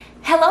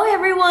Hello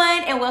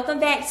everyone, and welcome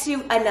back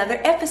to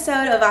another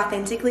episode of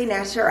Authentically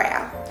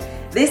Natural.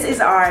 This is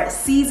our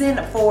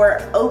season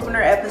 4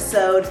 opener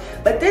episode,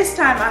 but this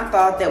time I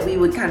thought that we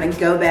would kind of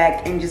go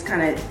back and just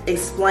kind of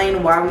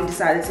explain why we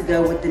decided to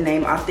go with the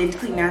name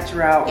Authentically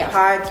Natural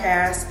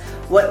Podcast,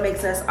 what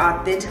makes us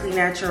authentically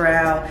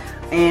natural,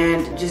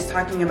 and just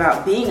talking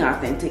about being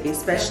authentic,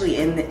 especially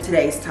in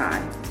today's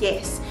time.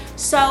 Yes,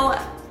 so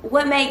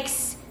what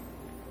makes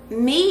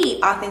me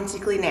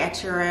authentically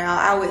natural,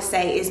 I would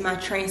say, is my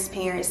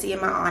transparency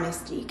and my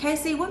honesty.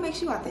 Casey, what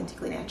makes you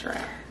authentically natural?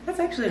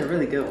 That's actually a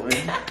really good one.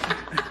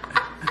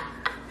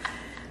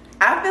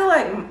 I feel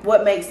like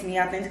what makes me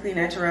authentically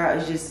natural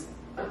is just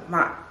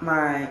my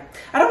I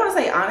don't want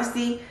to say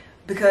honesty,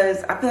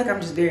 because I feel like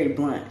I'm just very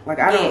blunt. Like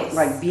I don't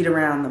like beat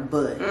around the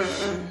bush.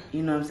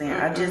 You know what I'm saying?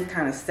 I just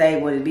kind of say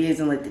what it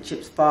is and let the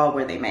chips fall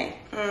where they may.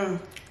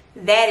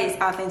 That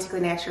is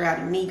authentically natural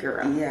to me,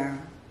 girl. Yeah.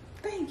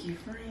 Thank you,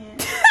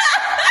 friend.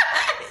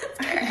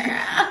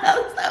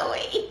 I'm so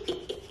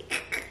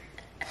weak.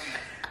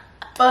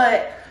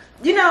 But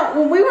you know,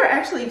 when we were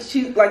actually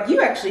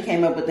you actually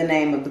came up with the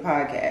name of the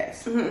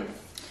podcast.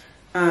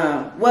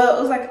 Well,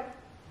 it was like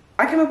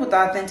I came up with the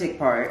authentic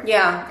part.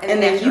 Yeah,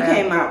 and then you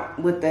came out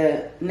with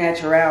the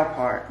natural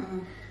part.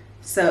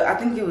 So I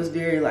think it was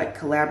very like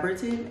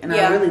collaborative, and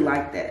I really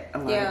like that a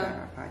lot about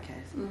our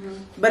podcast.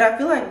 But I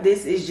feel like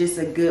this is just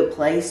a good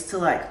place to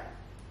like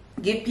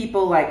give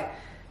people like,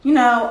 you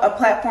know, a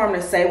platform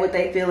to say what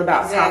they feel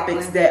about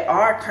topics that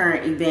are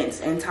current events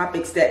and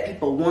topics that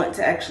people want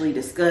to actually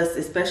discuss,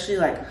 especially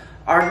like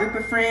our group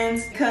of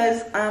friends.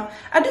 Because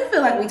I do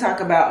feel like we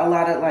talk about a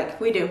lot of like,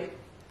 we do,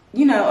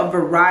 you know, a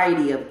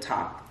variety of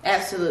topics.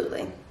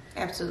 Absolutely.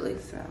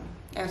 So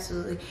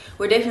absolutely,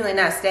 we're definitely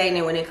not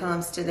stagnant when it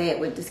comes to that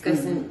with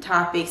discussing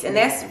topics, and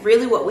that's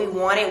really what we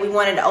wanted. We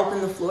wanted to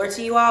open the floor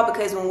to you all,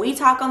 because when we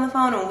talk on the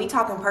phone and when we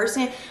talk in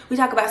person, we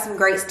talk about some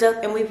great stuff,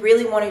 and we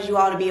really wanted you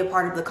all to be a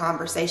part of the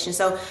conversation.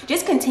 So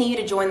just continue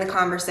to join the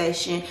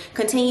conversation,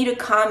 continue to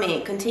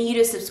comment, continue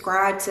to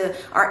subscribe to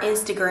our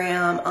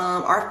Instagram,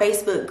 our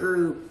Facebook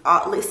group,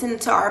 listen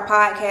to our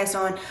podcast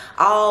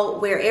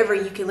on wherever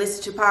you can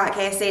listen to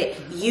podcasts at,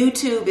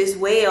 YouTube as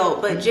well.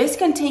 But just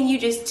continue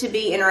just to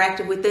be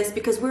interactive with us,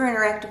 because we're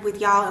interactive with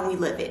y'all and we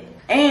love it.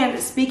 And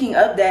speaking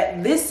of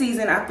that, this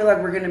season I feel like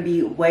we're going to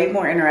be way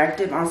more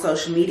interactive on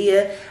social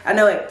media. I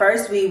know at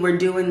first we were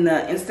doing the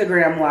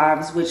Instagram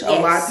lives, which a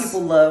lot of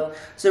people love.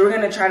 So we're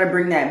going to try to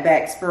bring that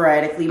back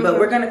sporadically, but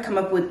we're going to come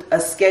up with a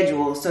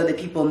schedule so that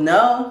people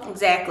know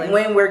exactly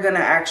when we're going to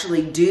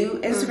actually do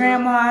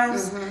Instagram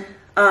lives.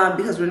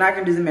 Because we're not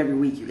gonna do them every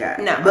week, you guys.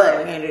 No, but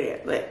we're gonna do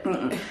that.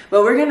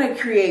 But we're gonna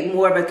create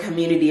more of a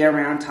community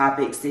around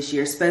topics this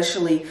year,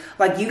 especially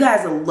like you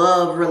guys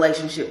love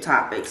relationship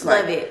topics.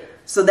 Love it.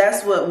 So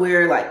that's what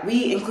we're like.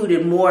 We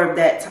included more of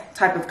that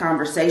type of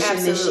conversation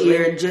this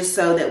year, just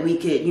so that we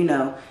could, you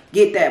know,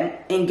 get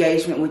that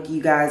engagement with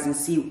you guys and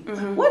see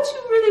what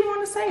you really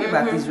want to say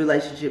about these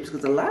relationships,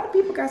 because a lot of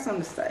people got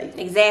something to say.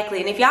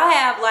 Exactly. And if y'all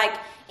have like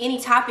any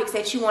topics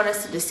that you want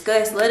us to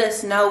discuss, let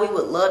us know. We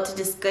would love to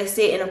discuss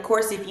it. And of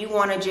course, if you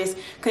want to just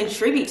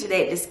contribute to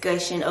that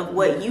discussion of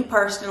what you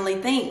personally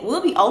think,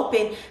 we'll be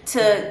open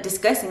to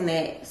discussing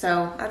that.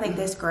 So I think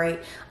that's great.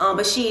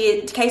 But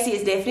Casey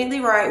is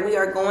definitely right. We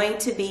are going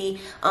to be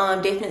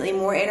definitely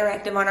more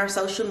interactive on our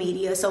social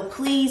media. So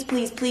please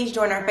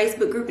join our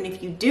Facebook group. And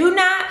if you do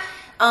not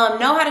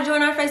know how to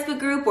join our Facebook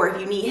group, or if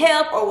you need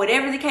help or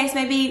whatever the case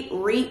may be,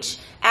 reach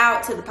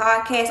out to the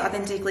podcast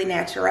Authentically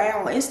Natural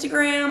on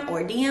Instagram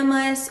or DM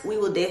us. We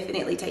will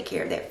definitely take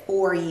care of that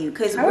for you,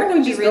 because we're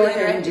going to be really go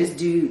ahead and just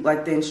do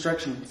like the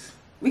instructions.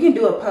 We can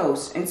do a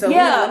post, and so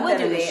we'll link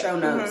that in the show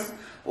notes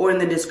or in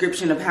the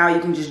description of how you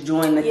can just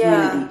join the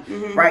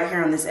community right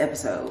here on this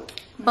episode.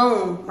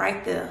 Boom,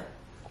 right there.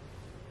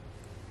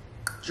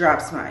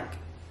 Drops mic.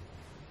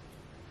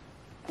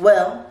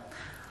 Well,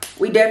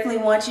 we definitely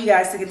want you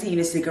guys to continue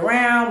to stick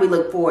around. We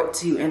look forward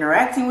to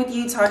interacting with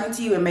you, talking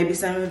to you, and maybe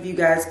some of you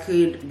guys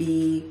could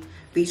be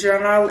featured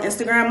on our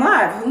Instagram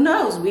Live. Who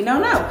knows? We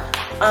don't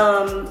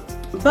know.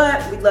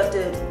 But we'd love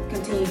to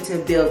continue to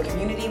build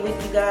community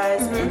with you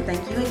guys. And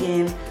thank you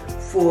again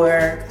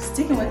for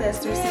sticking with us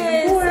through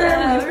season 4.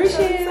 We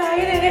appreciate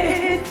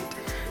it.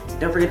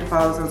 Don't forget to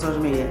follow us on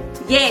social media.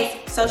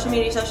 Yes, social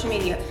media.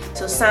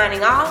 So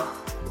signing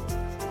off,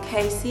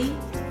 Casey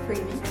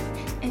Freeman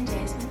and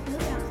Jasmine.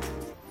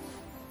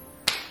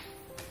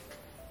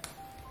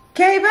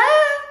 Okay,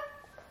 bye.